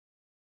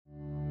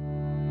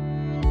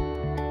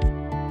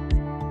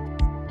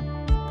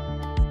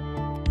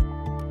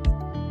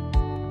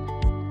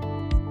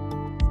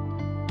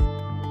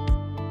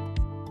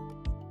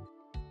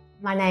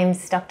My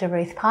name's Dr.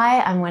 Ruth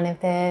Pye. I'm one of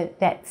the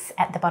vets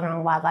at the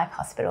Bonorong Wildlife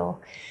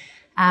Hospital.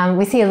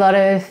 We see a lot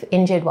of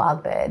injured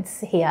wild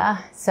birds here.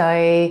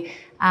 So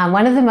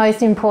one of the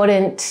most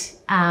important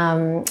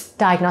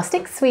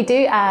diagnostics we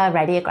do are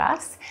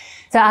radiographs.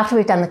 So after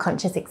we've done the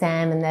conscious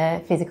exam and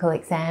the physical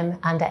exam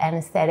under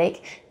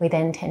anaesthetic, we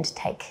then tend to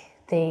take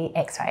the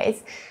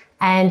x-rays.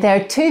 And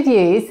there are two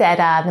views that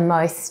are the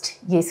most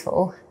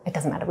useful. It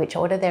doesn't matter which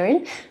order they're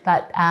in,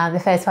 but the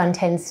first one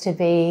tends to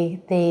be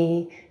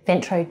the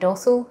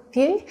ventro-dorsal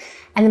view.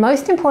 And the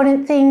most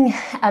important thing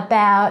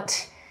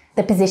about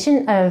the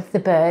position of the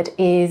bird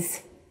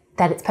is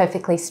that it's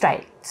perfectly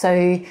straight.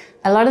 So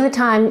a lot of the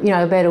time,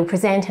 a bird will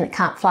present and it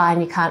can't fly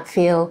and you can't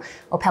feel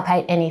or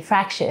palpate any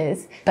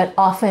fractures, but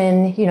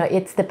often,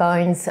 it's the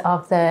bones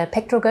of the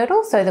pectoral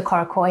girdle, so the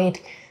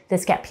coracoid, the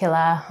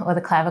scapula or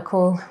the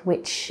clavicle,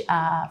 which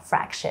are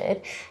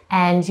fractured,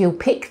 and you'll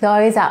pick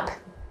those up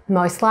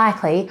most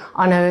likely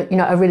on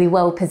a really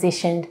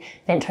well-positioned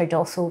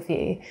ventro-dorsal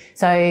view.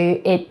 So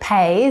it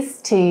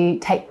pays to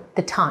take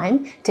the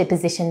time to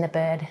position the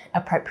bird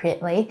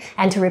appropriately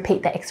and to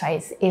repeat the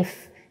x-rays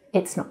if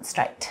it's not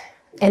straight.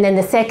 And then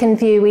the second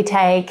view we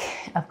take,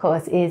 of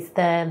course, is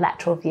the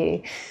lateral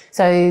view.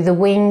 So the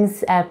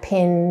wings are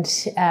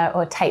pinned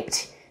or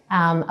taped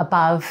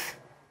above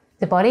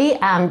the body.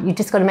 You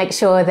just got to make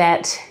sure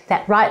that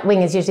that right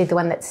wing is usually the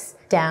one that's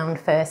down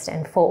first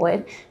and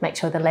forward. Make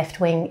sure the left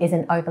wing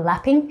isn't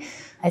overlapping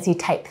as you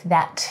tape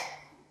that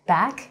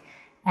back,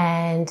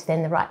 and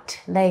then the right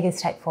leg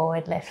is taped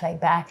forward, left leg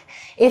back.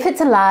 If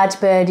it's a large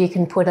bird, you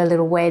can put a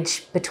little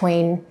wedge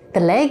between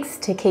the legs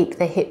to keep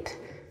the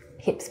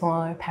hips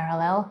more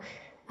parallel.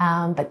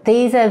 But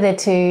these are the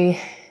two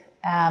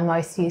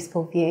most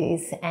useful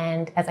views,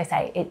 and as I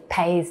say, it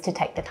pays to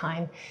take the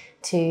time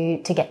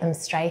to get them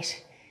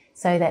straight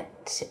so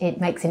that it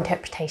makes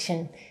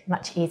interpretation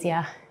much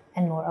easier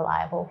and more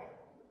reliable.